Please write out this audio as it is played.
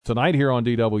tonight here on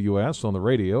DWS on the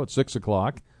radio at 6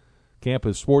 o'clock.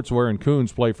 Campus Sportswear and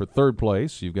Coons play for third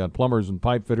place. You've got Plumbers and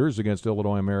Pipe Fitters against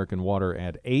Illinois American Water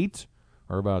at 8,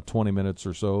 or about 20 minutes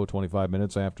or so, 25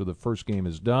 minutes after the first game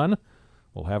is done.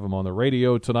 We'll have them on the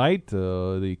radio tonight.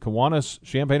 The Kiwanis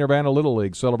Champaign-Urbana Little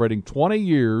League celebrating 20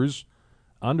 years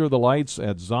under the lights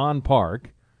at Zahn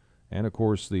Park. And, of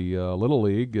course, the Little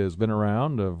League has been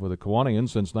around with the Kiwanians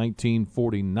since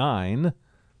 1949.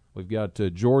 We've got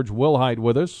George Wilhite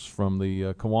with us from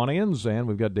the Kiwanians, and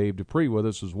we've got Dave Dupree with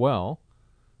us as well.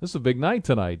 This is a big night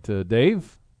tonight.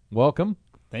 Dave, welcome.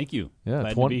 Thank you.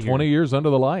 Yeah, 20 years under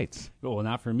the lights. Well,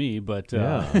 not for me, but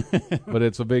yeah. But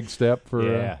it's a big step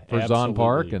for Zahn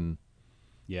Park, and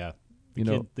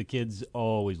the kids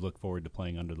always look forward to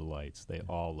playing under the lights. They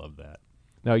all love that.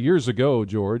 Now, years ago,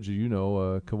 George,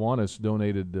 Kiwanis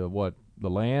donated the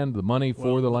land, the money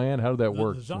for the land? How did that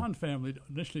work? The Zahn family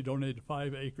initially donated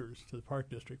 5 acres to the Park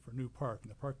District for a new park,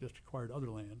 and the Park District acquired other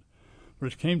land.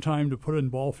 But it came time to put in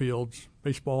ball fields,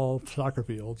 baseball, soccer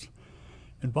fields.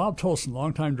 And Bob Tolson,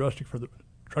 longtime director for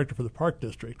the Park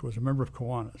District, was a member of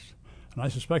Kiwanis. And I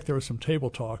suspect there was some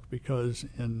table talk because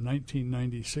in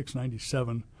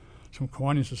 1996-97, some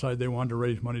Kiwanians decided they wanted to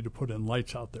raise money to put in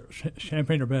lights out there.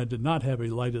 Champaign-Urbana did not have a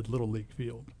lighted Little League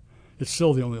field. It's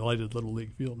still the only lighted Little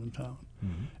League field in town.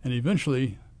 Mm-hmm. And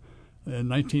eventually, in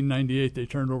 1998, they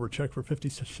turned over a check for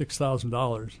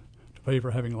 $56,000 to pay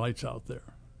for having lights out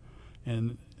there.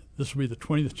 And this will be the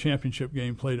 20th championship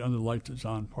game played under the lights at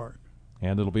Zahn Park.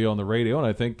 And it'll be on the radio, and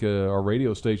I think our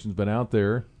radio station's been out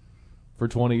there for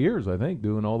 20 years, I think,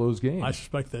 doing all those games. I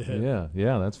suspect they have.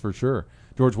 Yeah, that's for sure.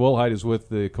 George Wilhite is with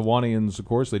the Kiwanians, of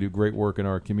course. They do great work in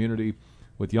our community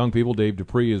with young people. Dave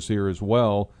Dupree is here as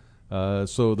well.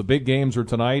 So the big games are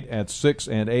tonight at 6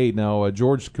 and 8. Now,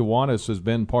 George Kiwanis has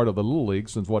been part of the Little League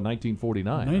since,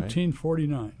 1949?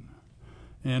 1949. Right?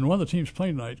 And one of the teams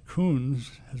playing tonight,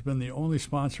 Coons, has been the only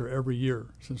sponsor every year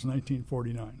since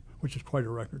 1949, which is quite a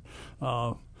record.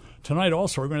 Tonight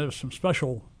also we're going to have some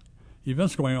special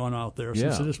events going on out there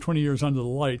since it is 20 years under the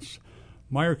lights.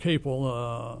 Meyer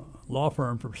Capel, law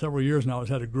firm for several years now, has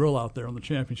had a grill out there on the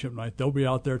championship night. They'll be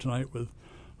out there tonight with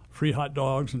free hot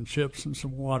dogs and chips and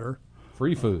some water.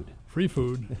 Free food.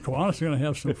 Kiwanis is going to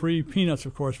have some free peanuts,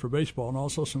 of course, for baseball, and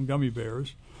also some gummy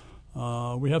bears.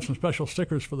 We have some special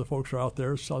stickers for the folks who are out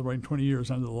there celebrating 20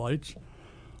 years under the lights.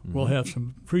 Mm-hmm. We'll have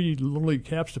some free Little League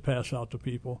caps to pass out to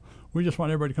people. We just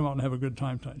want everybody to come out and have a good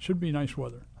time tonight. It should be nice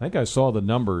weather. I think I saw the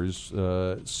numbers.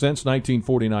 Since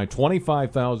 1949,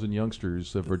 25,000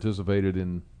 youngsters have participated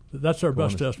in. That's our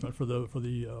best estimate for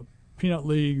the Peanut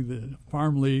League, the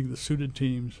Farm League, the suited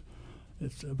teams.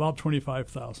 It's about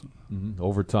 25,000. Mm-hmm.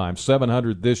 Over time.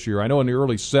 700 this year. I know in the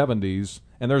early 70s,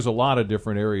 and there's a lot of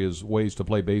different ways to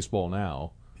play baseball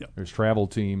now. Yep. There's travel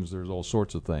teams. There's all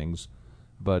sorts of things.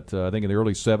 But I think in the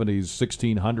early 70s,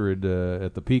 1,600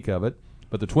 at the peak of it.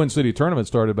 But the Twin City Tournament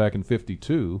started back in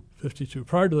 52.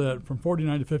 Prior to that, from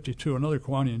 49 to 52, another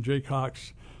Kiwanian, Jay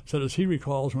Cox, said as he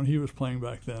recalls when he was playing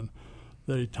back then,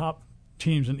 the top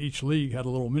teams in each league had a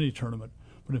little mini tournament.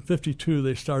 But in 52,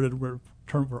 they started with a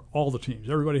tournament for all the teams.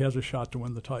 Everybody has a shot to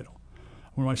win the title.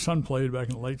 When my son played back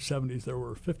in the late 70s, there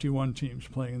were 51 teams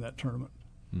playing in that tournament.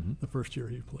 Mm-hmm. The first year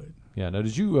he played. Yeah. Now,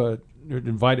 did you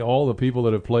invite all the people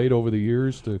that have played over the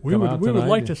years to come out tonight? We would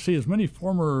like to see as many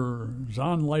former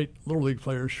Zahn Light Little League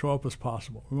players show up as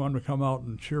possible. We want them to come out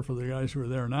and cheer for the guys who are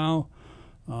there now.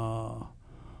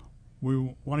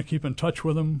 We want to keep in touch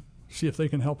with them, see if they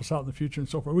can help us out in the future and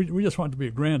so forth. We just want it to be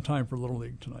a grand time for Little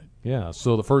League tonight. Yeah.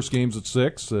 So the first game's at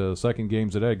 6, second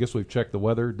game's at 8. I guess we've checked the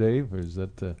weather, Dave. Or is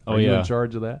that? Are you in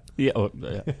charge of that?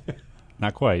 Yeah.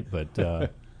 Not quite,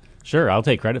 but. Sure, I'll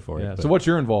take credit for it. Yeah. So what's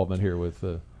your involvement here with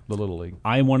the Little League?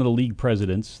 I am one of the league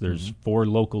presidents. There's 4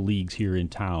 local leagues here in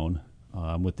town.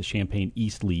 I'm with the Champaign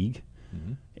East League,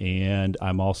 and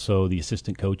I'm also the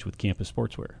assistant coach with Campus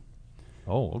Sportswear.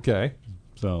 Oh, okay.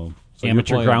 So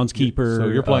amateur groundskeeper. So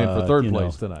you're playing for third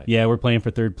place tonight. Yeah, we're playing for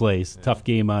third place. Yeah. Tough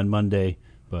game on Monday,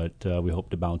 but we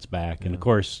hope to bounce back. Yeah. And, of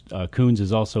course, Coons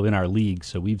is also in our league,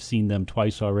 so we've seen them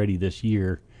twice already this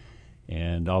year.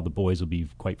 And all the boys will be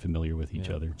quite familiar with each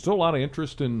other. Still a lot of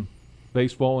interest in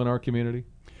baseball in our community?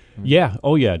 Yeah.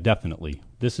 Oh, yeah, definitely.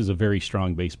 This is a very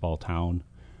strong baseball town.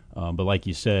 But like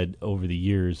you said, over the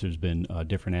years, there's been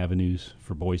different avenues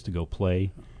for boys to go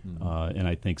play. Mm-hmm. And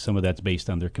I think some of that's based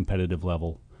on their competitive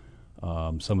level.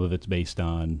 Some of it's based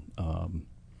on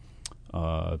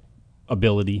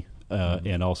ability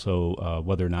and also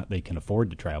whether or not they can afford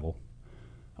to travel.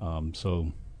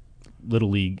 So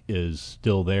Little League is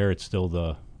still there. It's still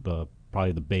the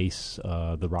probably the base,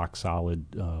 the rock solid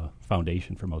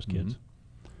foundation for most kids.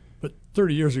 But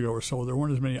 30 years ago or so, there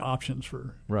weren't as many options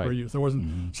for youth. There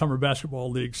wasn't summer basketball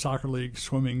leagues, soccer leagues,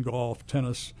 swimming, golf,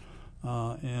 tennis.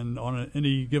 And on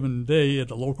any given day at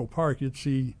the local park, you'd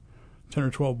see 10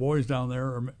 or 12 boys down there,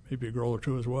 or maybe a girl or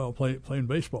two as well, playing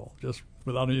baseball, just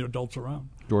without any adults around.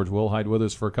 George Wilhite with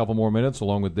us for a couple more minutes,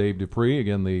 along with Dave Dupree.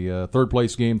 Again, the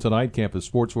third-place game tonight, Campus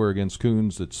Sportswear against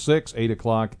Coons at 6, 8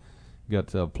 o'clock. You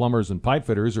got Plumbers and Pipe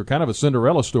Fitters, who are kind of a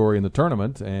Cinderella story in the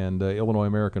tournament, and Illinois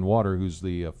American Water, who's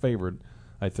the favorite,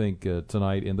 I think,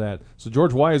 tonight in that. So,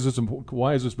 George, why has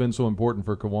this been so important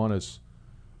for Kiwanis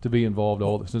to be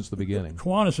involved since the beginning?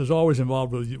 Kiwanis is always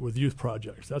involved with youth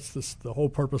projects. That's the whole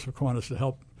purpose of Kiwanis, to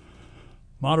help.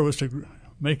 Motto is to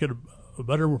make it a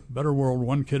better world,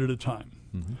 one kid at a time.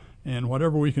 Mm-hmm. And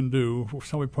whatever we can do, if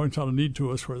somebody points out a need to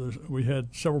us, we had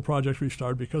several projects we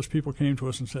started because people came to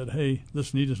us and said, hey,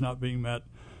 this need is not being met.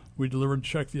 We delivered a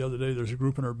check the other day. There's a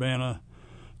group in Urbana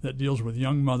that deals with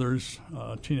young mothers,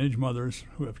 teenage mothers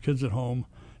who have kids at home,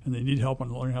 and they need help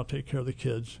on learning how to take care of the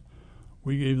kids.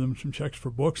 We gave them some checks for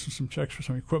books and some checks for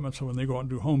some equipment, so when they go out and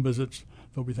do home visits,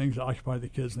 there'll be things to occupy the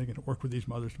kids, and they can work with these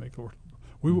mothers to make the work.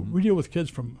 We deal with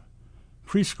kids from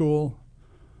preschool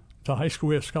to high school.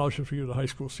 We have scholarships we give to high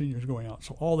school seniors going out.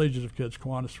 So all ages of kids,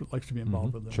 Kiwanis likes to be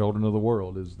involved with them. Children of the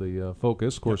World is the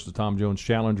focus. Of course, the Tom Jones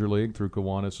Challenger League through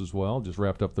Kiwanis as well. Just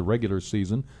wrapped up the regular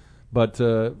season. But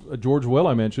George Will,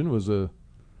 I mentioned, was a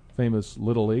famous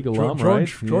Little League alum, right?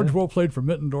 George Will played for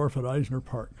Mittendorf at Eisner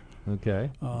Park. Okay.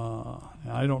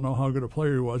 I don't know how good a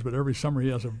player he was, but every summer he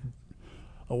has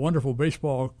a wonderful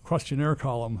baseball questionnaire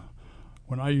column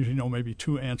when I usually know maybe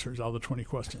 2 answers out of the 20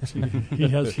 questions. He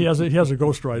has a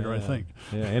ghostwriter, I think.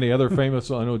 Yeah. Any other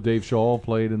famous? I know Dave Shaw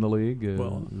played in the league.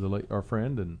 Our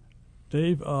friend and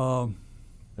Dave.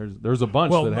 There's a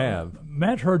bunch that have.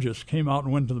 Matt Hergis came out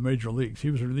and went to the major leagues. He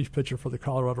was a relief pitcher for the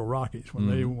Colorado Rockies when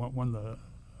they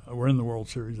were in the World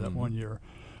Series that one year.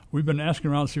 We've been asking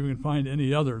around to see if we can find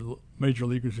any other major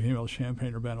leaguers who came out of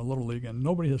Champaign-Urbana Little League, and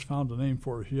nobody has found a name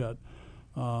for us yet.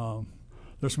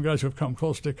 There's some guys who have come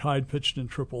close. Dick Hyde pitched in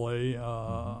AAA,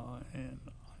 and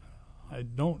I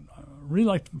really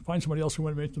like to find somebody else who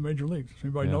went to make the major leagues. If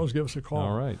anybody knows, give us a call.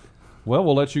 All right. Well,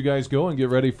 we'll let you guys go and get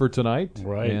ready for tonight.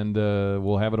 Right. And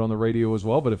we'll have it on the radio as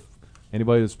well. But if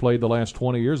anybody that's played the last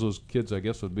 20 years, those kids, I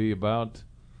guess, would be about,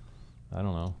 I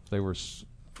don't know, if they were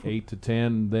 8 to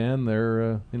 10 then,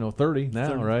 they're 30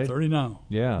 now, right? 30 now.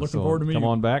 Yeah. Looking forward to meeting come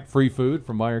on back. Free food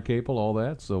from Meyer Capel, all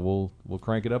that. So we'll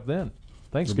crank it up then.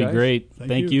 Thanks, It'll guys. be great.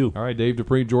 Thank you. All right, Dave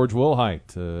Dupree, George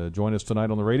Wilhite. Join us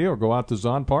tonight on the radio or go out to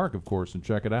Zahn Park, of course, and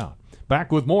check it out.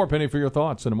 Back with more Penny for Your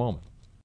Thoughts in a moment.